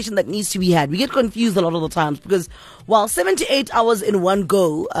that needs to be had. We get confused a lot of the times because while 7 to 8 hours in one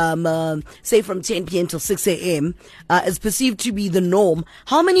go, say from 10 p.m. till 6 a.m., is perceived to be the norm,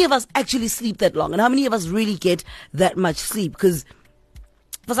 how many of us actually sleep that long? And how many of us really get that much sleep? Because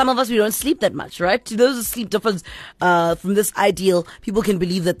for some of us, we don't sleep that much, right? To those who sleep differs from this ideal, people can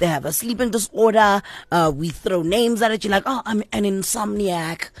believe that they have a sleeping disorder. We throw names at it. You're like, oh, I'm an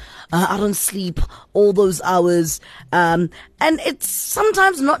insomniac. I don't sleep all those hours. And it's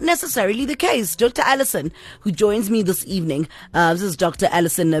sometimes not necessarily the case. Dr. Alison, who joins me this evening, this is Dr.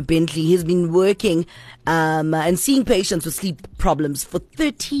 Alison Bentley. He's been working and seeing patients with sleep problems for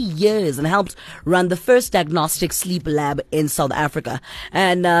 30 years and helped run the first diagnostic sleep lab in South Africa.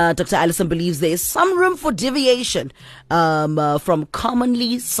 And Dr. Alison believes there is some room for deviation from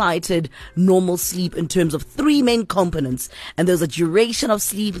commonly cited normal sleep in terms of three main components. And those are duration of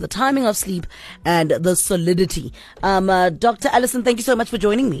sleep, the timing of sleep, and the solidity. Dr. Alison, thank you so much for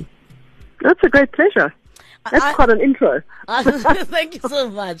joining me. That's a great pleasure. That's quite an intro. Thank you so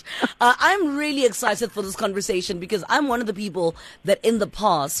much. I'm really excited for this conversation because I'm one of the people that in the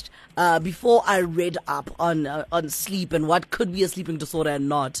past, before I read up on sleep and what could be a sleeping disorder and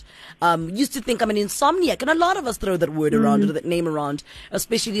not, used to think I'm an insomniac. And a lot of us throw that word around, or that name around,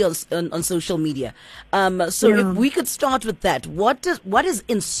 especially on social media. If we could start with that, what is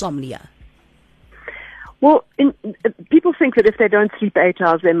insomnia? Well, people think that if they don't sleep 8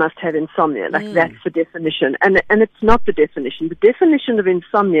 hours, they must have insomnia. Like that's the definition. And it's not the definition. The definition of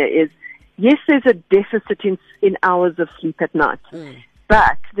insomnia is, yes, there's a deficit in hours of sleep at night,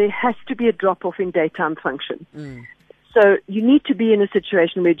 but there has to be a drop-off in daytime function. So you need to be in a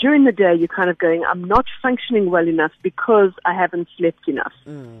situation where during the day you're kind of going, I'm not functioning well enough because I haven't slept enough.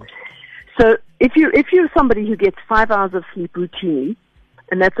 So if you're somebody who gets 5 hours of sleep routinely,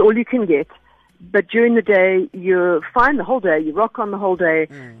 and that's all you can get, but during the day, you're fine the whole day, you rock on the whole day,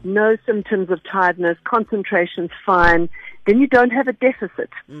 no symptoms of tiredness, concentration's fine, then you don't have a deficit,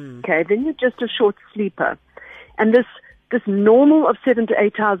 okay? Then you're just a short sleeper. And this normal of 7 to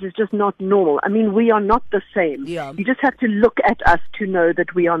 8 hours is just not normal. I mean, we are not the same. Yeah. You just have to look at us to know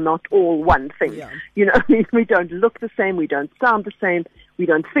that we are not all one thing. Yeah. You know, I mean, we don't look the same, we don't sound the same, we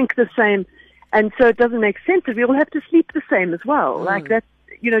don't think the same. And so it doesn't make sense that we all have to sleep the same as well. Like that's,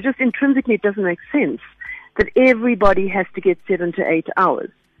 you know, just intrinsically it doesn't make sense that everybody has to get 7 to 8 hours.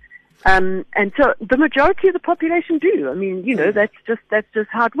 And so the majority of the population do. I mean, you know, that's just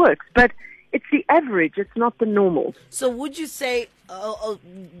how it works. But it's the average, it's not the normal. So would you say,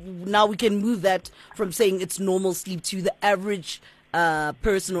 now we can move that from saying it's normal sleep to the average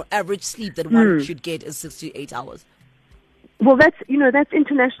person or average sleep that one should get is 6 to 8 hours? Well, that's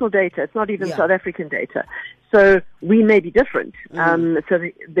international data. It's not even South African data. So we may be different. So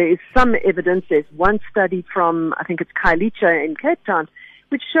there is some evidence. There's one study from, I think it's Kailicha in Cape Town,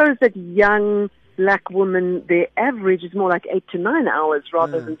 which shows that young black women, their average is more like 8 to 9 hours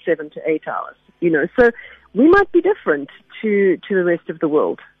rather than 7 to 8 hours. You know, so we might be different to the rest of the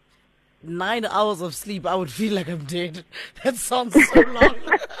world. 9 hours of sleep, I would feel like I'm dead. That sounds so long.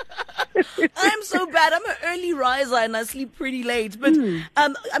 I'm so bad. I'm an early riser and I sleep pretty late. But,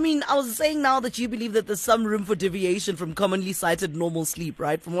 I mean, I was saying now that you believe that there's some room for deviation from commonly cited normal sleep,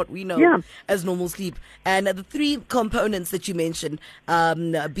 right? From what we know as normal sleep. And the three components that you mentioned,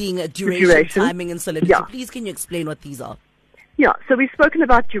 being duration, timing, and solidity. Yeah. Please, can you explain what these are? Yeah, so we've spoken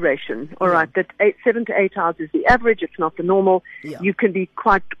about duration, all right, that 7 to 8 hours is the average, it's not the normal. Yeah. You can be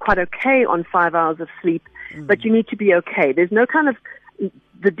quite okay on 5 hours of sleep, but you need to be okay. There's no kind of,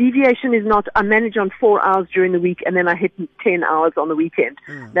 the deviation is not, I manage on 4 hours during the week and then I hit 10 hours on the weekend.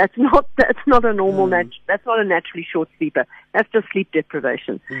 That's not a normal, that's not a naturally short sleeper. That's just sleep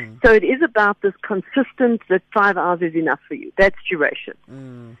deprivation. So it is about this consistent, that 5 hours is enough for you. That's duration.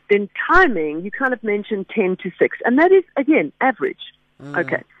 Then timing, you kind of mentioned 10 to 6, and that is, again, average.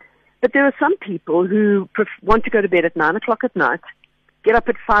 Okay. But there are some people who want to go to bed at 9 o'clock at night, get up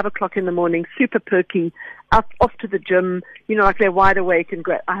at 5 o'clock in the morning, super perky, off to the gym, you know, like they're wide awake and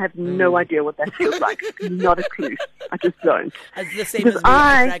great. I have no idea what that feels like. Not a clue. I just don't. It's the same as me.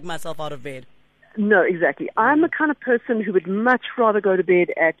 I drag myself out of bed. No, exactly. I'm the kind of person who would much rather go to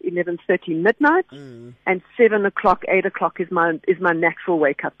bed at 11:30 midnight, and 7 o'clock, 8 o'clock is my natural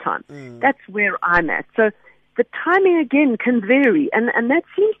wake up time. That's where I'm at. So the timing again can vary, and that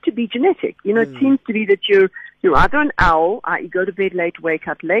seems to be genetic. You know, it seems to be that you're either an owl, i.e. go to bed late, wake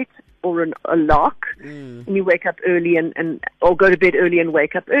up late, or a lark, and you wake up early or go to bed early and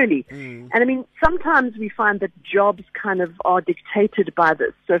wake up early. And I mean, sometimes we find that jobs kind of are dictated by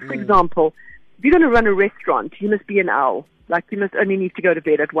this. So for example, if you're going to run a restaurant, you must be an owl. Like you must only need to go to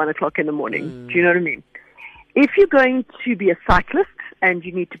bed at 1 o'clock in the morning. Do you know what I mean? If you're going to be a cyclist, and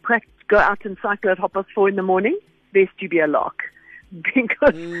you need to go out and cycle at 4:30 in the morning, best you be a lark.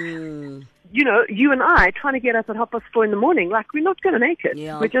 Because, you know, you and I trying to get up at 4:30 in the morning, like, we're not going to make it.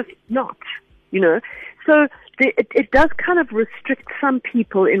 Yeah. We're just not, you know. So it does kind of restrict some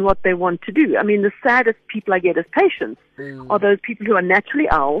people in what they want to do. I mean, the saddest people I get as patients are those people who are naturally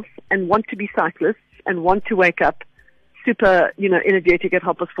owls and want to be cyclists and want to wake up super, you know, energetic at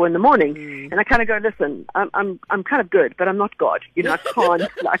 4:30 in the morning. And I kind of go, listen, I'm kind of good, but I'm not God. You know, I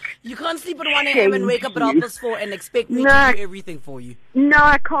can't, like... You can't sleep at 1 a.m. and wake up at 4:30 and expect me to do everything for you. No,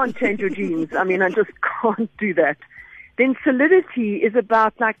 I can't change your genes. I mean, I just can't do that. Then solidity is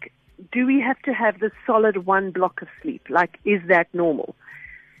about, like, do we have to have this solid one block of sleep? Like, is that normal?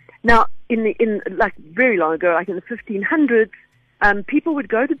 Now, in like very long ago, like in the 1500s, people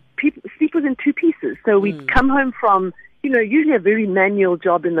would sleep was in two pieces. So we'd come home from, you know, usually a very manual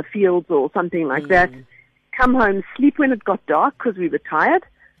job in the fields or something like that. Come home, sleep when it got dark because we were tired,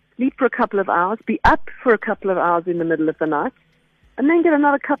 sleep for a couple of hours, be up for a couple of hours in the middle of the night, and then get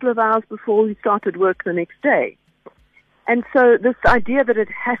another couple of hours before we started work the next day. And so this idea that it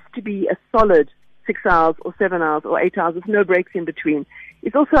has to be a solid 6 hours or 7 hours or 8 hours with no breaks in between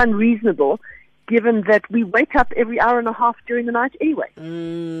is also unreasonable, given that we wake up every hour and a half during the night anyway.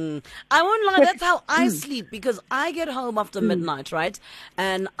 I won't lie, that's how I sleep, because I get home after midnight, right?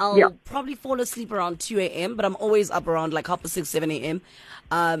 And I'll probably fall asleep around 2 a.m., but I'm always up around like 6, 7 a.m.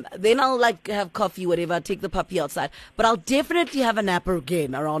 Then I'll like have coffee, whatever, take the puppy outside. But I'll definitely have a nap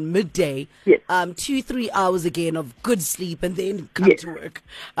again around midday. Yes. 2-3 hours again of good sleep and then come to work.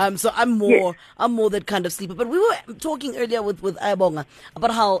 So I'm more that kind of sleeper. But we were talking earlier with Ayabonga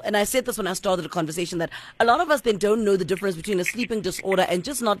about how, and I said this when I started the conversation, that a lot of us then don't know the difference between a sleeping disorder and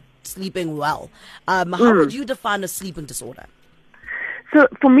just not sleeping well. How would you define a sleeping disorder? So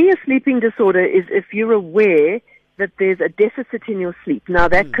for me, a sleeping disorder is if you're aware that there's a deficit in your sleep. Now,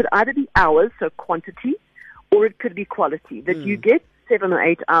 that could either be hours, so quantity, or it could be quality, that you get 7 or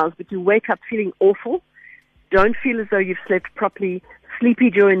 8 hours, but you wake up feeling awful, don't feel as though you've slept properly,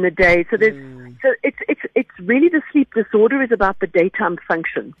 sleepy during the day. So it's really, the sleep disorder is about the daytime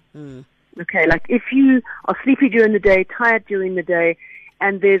function. Okay, like if you are sleepy during the day, tired during the day,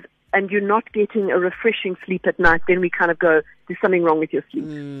 and you're not getting a refreshing sleep at night, then we kind of go, there's something wrong with your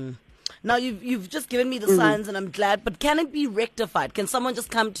sleep. Now, you've just given me the signs, and I'm glad, but can it be rectified? Can someone just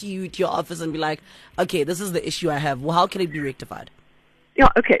come to you, to your office, and be like, okay, this is the issue I have. Well, how can it be rectified? Yeah,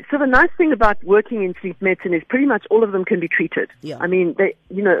 okay. So the nice thing about working in sleep medicine is pretty much all of them can be treated. Yeah. I mean,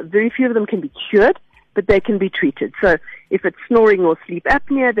 very few of them can be cured, but they can be treated. So if it's snoring or sleep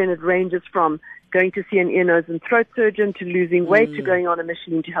apnea, then it ranges from going to see an ear, nose, and throat surgeon to losing weight to going on a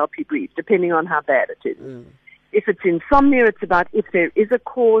machine to help you breathe, depending on how bad it is. If it's insomnia, it's about if there is a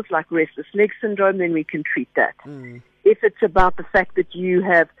cause like restless leg syndrome, then we can treat that. If it's about the fact that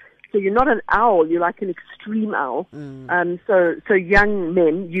so you're not an owl, you're like an extreme owl. So young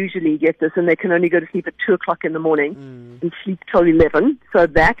men usually get this, and they can only go to sleep at 2 o'clock in the morning and sleep till 11. So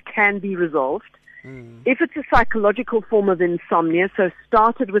that can be resolved. If it's a psychological form of insomnia, so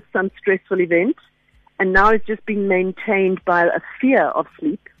started with some stressful event, and now is just being maintained by a fear of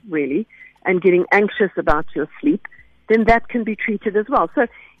sleep, really, and getting anxious about your sleep, then that can be treated as well. So,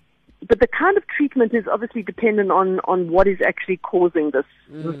 but the kind of treatment is obviously dependent on what is actually causing this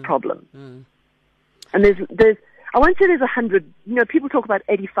problem. And there's I won't say there's 100. You know, people talk about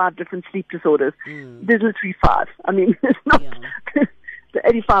 85 different sleep disorders. There's literally 5. I mean, it's not. The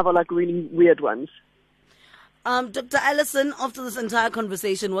 85 are like really weird ones. Dr. Alison, after this entire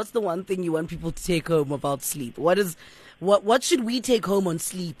conversation, what's the one thing you want people to take home about sleep? What should we take home on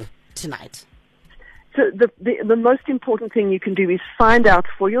sleep tonight? So the most important thing you can do is find out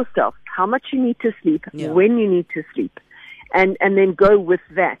for yourself how much you need to sleep, when you need to sleep, and then go with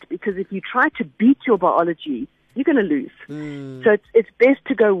that. Because if you try to beat your biology, you're going to lose. So it's best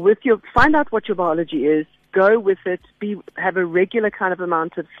to go with find out what your biology is, go with it, have a regular kind of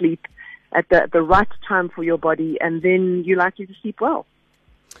amount of sleep at the right time for your body, and then you're likely to sleep well.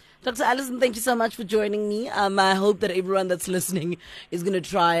 Dr. Alison, thank you so much for joining me. I hope that everyone that's listening is going to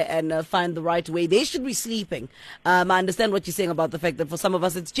try and find the right way they should be sleeping. I understand what you're saying about the fact that for some of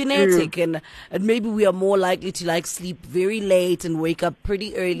us it's genetic, and maybe we are more likely to like sleep very late and wake up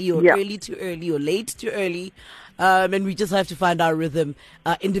pretty early, or early too early, or late too early. And we just have to find our rhythm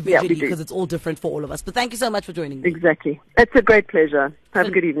individually, because it's all different for all of us. But thank you so much for joining me. Exactly. It's a great pleasure. Have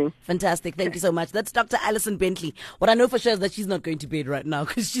a good evening. Fantastic. Thank you so much. That's Dr. Alison Bentley. What I know for sure is that she's not going to bed right now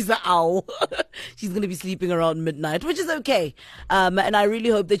because she's an owl. She's going to be sleeping around midnight, which is okay. And I really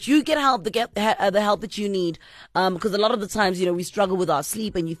hope that you get help, the help that you need. Because a lot of the times, we struggle with our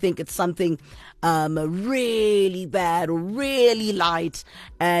sleep, and you think it's something really bad or really light,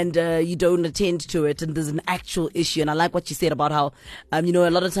 and you don't attend to it, and there's an actual issue. And I like what you said about how, a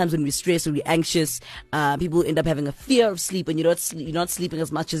lot of times when we're stressed or we're anxious, people end up having a fear of sleep, and you're not sleeping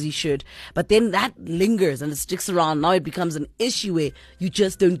as much as you should. But then that lingers and it sticks around. Now it becomes an issue where you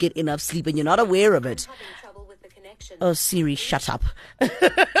just don't get enough sleep and you're not aware of it. Oh, Siri, shut up.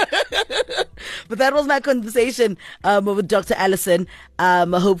 But that was my conversation with Dr. Alison.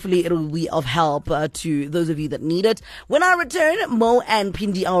 Hopefully it'll be of help to those of you that need it. When I return, Mo and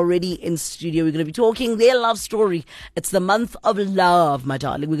Pindi are already in studio. We're going to be talking their love story. It's the month of love, my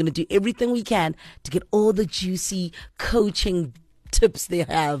darling. We're going to do everything we can to get all the juicy coaching tips they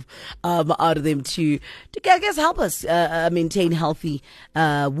have out of them to I guess, help us maintain healthy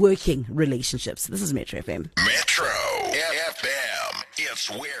working relationships. This is Metro FM. Metro FM. It's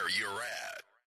where you're at.